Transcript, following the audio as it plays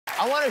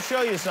I want to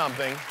show you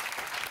something.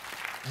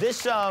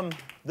 This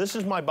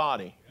is my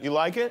body. You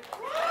like it?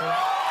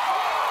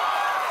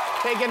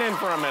 Take it in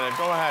for a minute.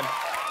 Go ahead.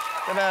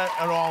 Get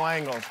it at all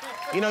angles.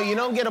 You know, you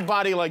don't get a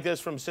body like this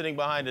from sitting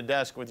behind a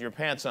desk with your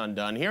pants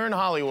undone. Here in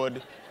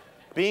Hollywood,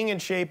 being in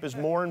shape is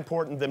more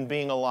important than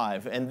being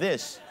alive, and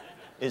this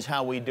is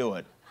how we do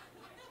it.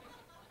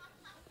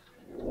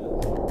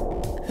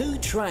 Who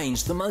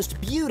trains the most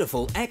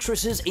beautiful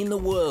actresses in the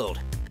world?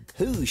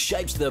 Who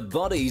shapes the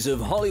bodies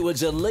of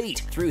Hollywood's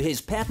elite through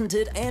his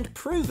patented and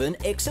proven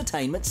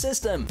exertainment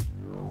system?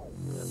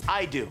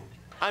 I do.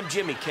 I'm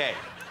Jimmy K.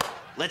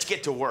 Let's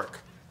get to work.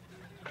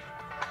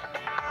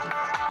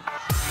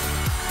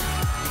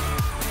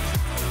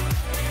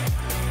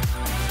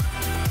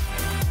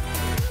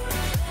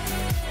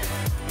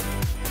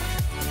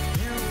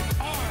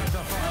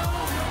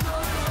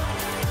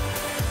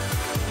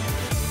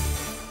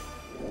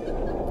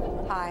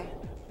 Hi,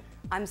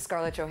 I'm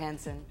Scarlett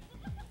Johansson.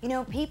 You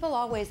know, people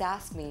always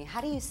ask me, how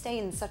do you stay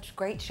in such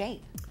great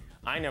shape?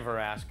 I never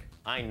ask.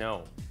 I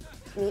know.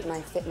 Meet my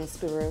fitness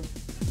guru,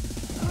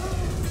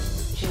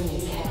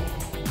 Jimmy K.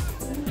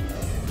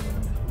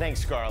 Thanks,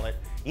 Scarlett.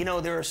 You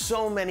know, there are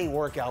so many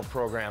workout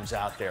programs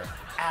out there.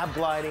 Ab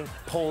gliding,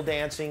 pole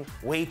dancing,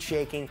 weight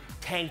shaking,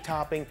 tank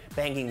topping,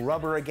 banging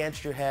rubber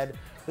against your head.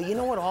 But you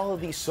know what all of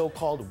these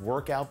so-called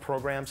workout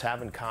programs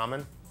have in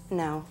common?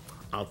 No.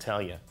 I'll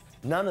tell you.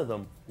 None of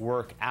them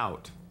work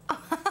out.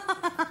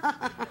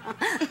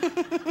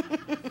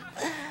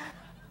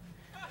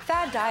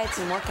 Fad diets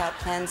and workout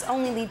plans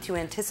only lead to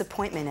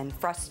disappointment and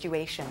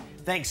frustration.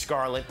 Thanks,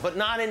 Scarlett, but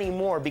not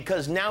anymore,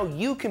 because now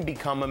you can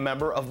become a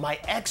member of my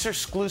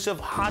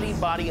exclusive Hottie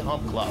Body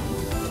Hump Club.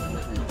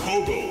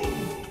 Hobo.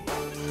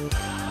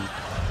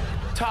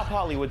 Top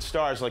Hollywood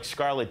stars like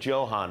Scarlett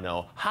Johansson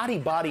know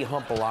Hottie Body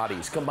Hump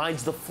Pilates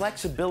combines the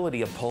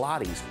flexibility of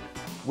Pilates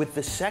with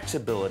the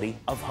sexability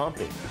of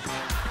humping.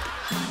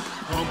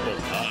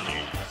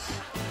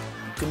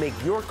 To make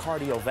your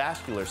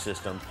cardiovascular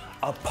system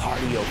a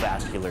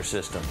partiovascular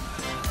system.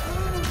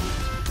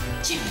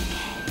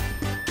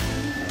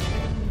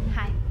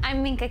 Hi,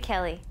 I'm Minka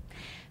Kelly.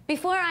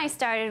 Before I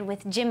started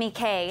with Jimmy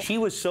K, She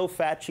was so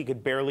fat she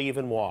could barely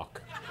even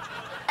walk.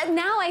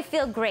 now I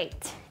feel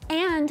great.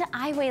 And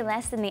I weigh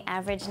less than the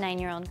average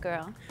 9-year-old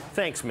girl.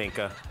 Thanks,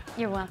 Minka.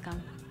 You're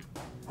welcome.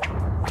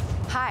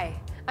 Hi,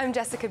 I'm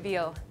Jessica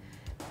Biel.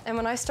 And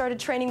when I started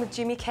training with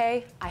Jimmy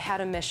K, I had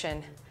a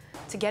mission: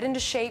 to get into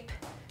shape,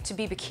 to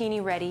be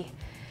bikini ready,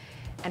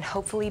 and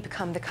hopefully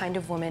become the kind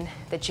of woman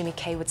that Jimmy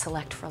K would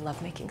select for a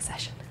lovemaking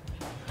session.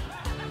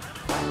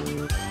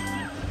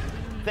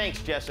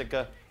 Thanks,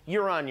 Jessica.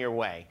 You're on your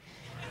way.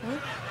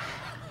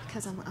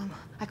 Because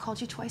I called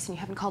you twice and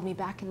you haven't called me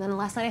back, and then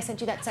last night I sent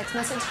you that text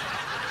message.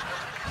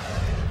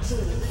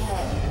 Jimmy K.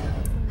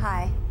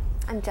 Hi,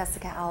 I'm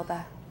Jessica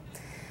Alba.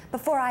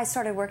 Before I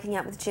started working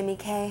out with Jimmy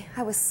K,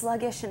 I was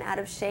sluggish and out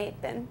of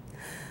shape, and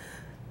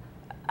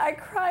I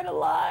cried a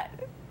lot.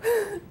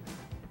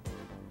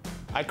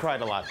 I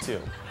cried a lot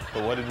too.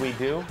 But what did we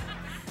do?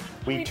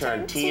 We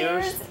turned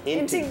tears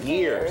into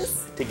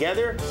gears.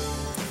 Together,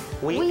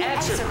 we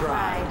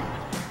extra-cried.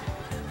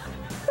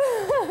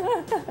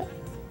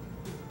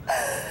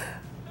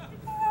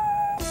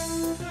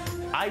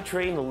 I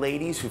train the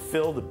ladies who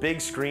fill the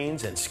big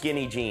screens and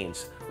skinny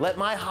jeans. Let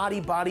my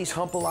Hottie Bodies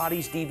Hump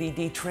Pilates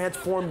DVD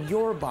transform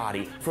your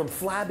body from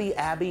flabby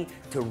Abby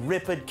to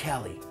ripped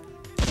Kelly.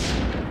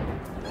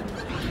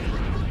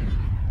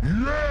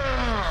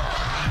 Yeah!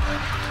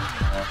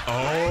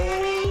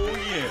 Oh,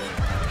 yeah.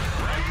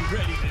 Are you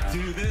ready to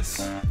do this?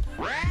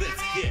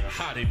 Let's get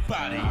Hottie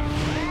Body.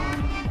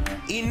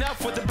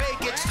 Enough with the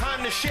bake, it's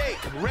time to shake.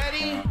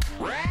 Ready?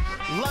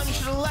 Lunge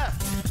to the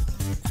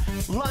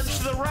left. Lunge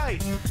to the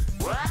right.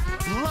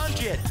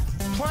 Lunge it.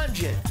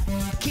 Plunge it.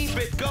 Keep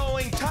it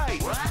going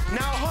tight.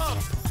 Now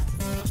hump.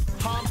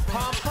 Hump,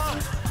 hump,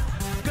 hump.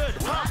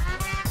 Good, hump.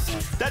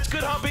 That's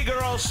good humpy,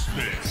 girls.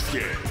 Let's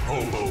get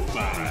Hobo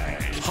Body.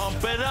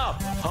 Hump it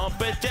up,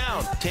 hump it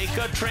down. Take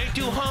a train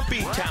to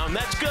Humpy Town.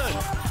 That's good.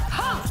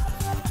 Hump!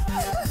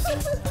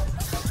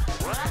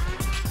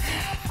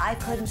 I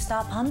couldn't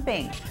stop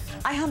humping.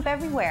 I hump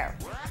everywhere.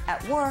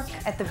 At work,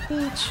 at the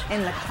beach,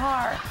 in the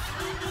car.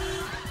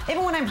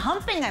 Even when I'm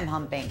humping, I'm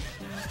humping.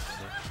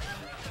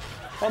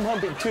 I'm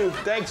humping too.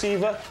 Thanks,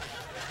 Eva.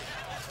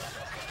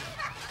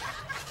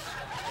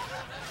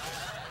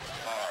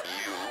 Are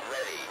you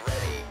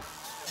ready?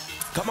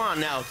 Come on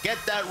now, get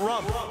that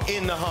rump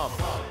in the hump.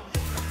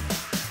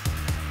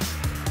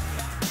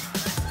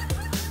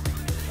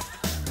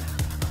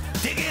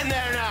 Dig in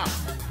there now.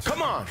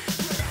 Come on.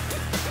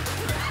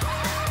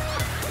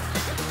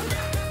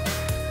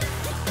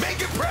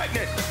 Make it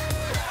pregnant.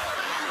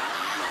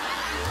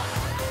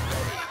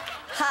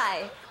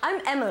 Hi,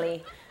 I'm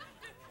Emily.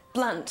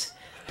 Blunt.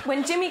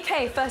 When Jimmy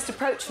K first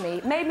approached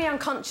me, made me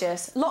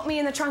unconscious, locked me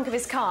in the trunk of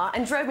his car,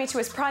 and drove me to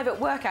his private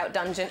workout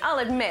dungeon, I'll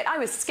admit I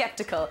was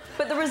skeptical,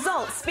 but the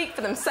results speak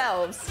for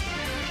themselves.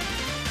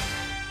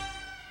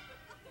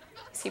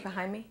 Is he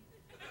behind me?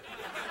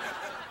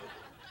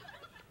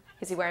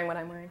 Is he wearing what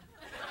I'm wearing?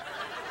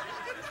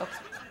 Oh.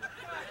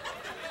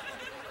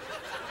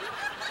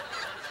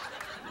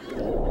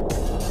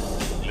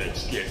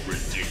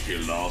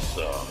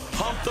 musculosa.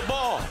 Hump the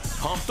ball.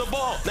 Hump the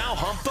ball. Now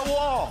hump the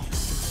wall.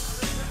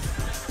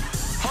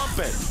 Hump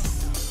it.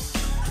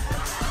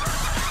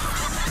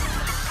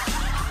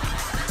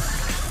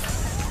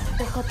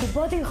 The Hottie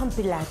body hump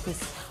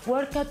Pilates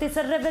workout is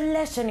a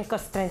revelation in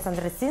strength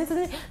and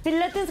resistance.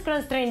 Pilates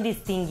constraint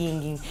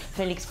distinguishing.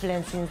 Felix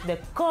flexes the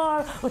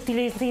core,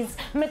 utilizes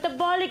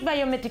metabolic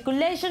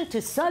biometriculation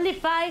to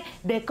solidify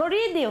the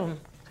coridium.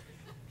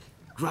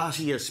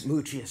 Gracias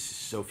muchas,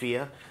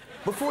 Sophia.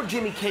 Before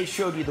Jimmy K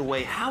showed you the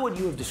way, how would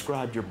you have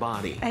described your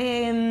body?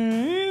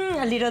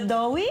 A little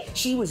doughy.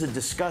 She was a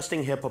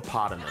disgusting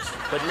hippopotamus,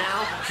 but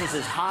now she's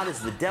as hot as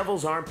the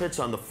devil's armpits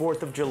on the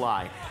 4th of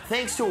July,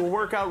 thanks to a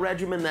workout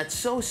regimen that's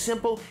so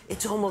simple,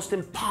 it's almost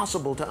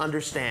impossible to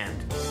understand.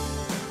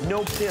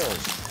 No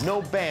pills,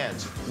 no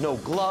bands, no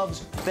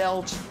gloves,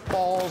 belts,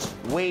 balls,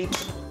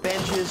 weights,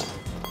 benches,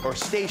 or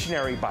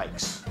stationary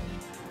bikes.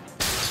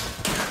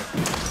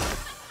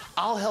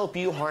 I'll help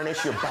you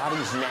harness your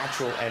body's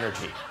natural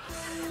energy.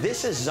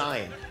 This is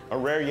Zion, a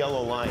rare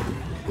yellow lion.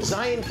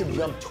 Zion can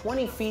jump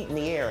 20 feet in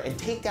the air and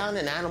take down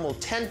an animal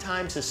 10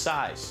 times his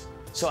size.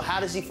 So how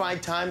does he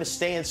find time to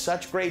stay in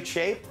such great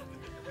shape?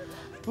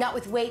 Not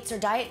with weights or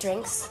diet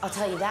drinks, I'll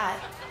tell you that.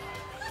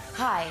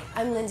 Hi,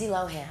 I'm Lindsay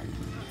Lohan.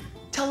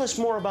 Tell us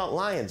more about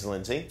lions,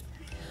 Lindsay.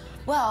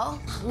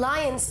 Well,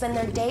 lions spend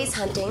their days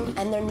hunting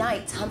and their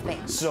nights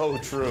humping. So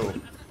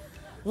true.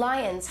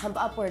 Lions hump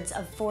upwards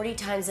of 40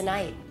 times a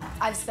night.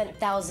 I've spent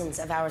thousands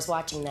of hours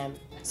watching them,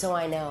 so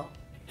I know.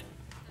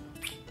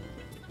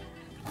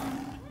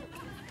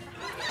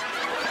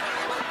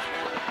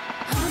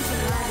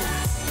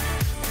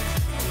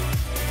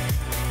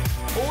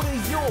 Order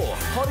your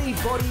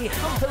Hottie Body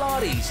Hump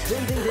Pilates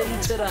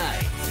DVD today.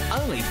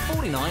 Only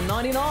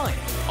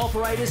 $49.99.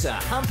 Operators are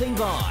humping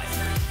by.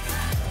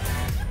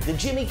 The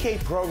Jimmy K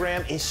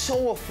program is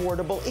so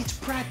affordable, it's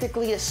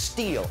practically a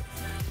steal.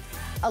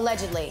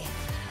 Allegedly.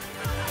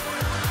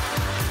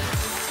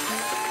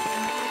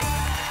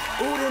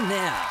 Order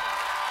now.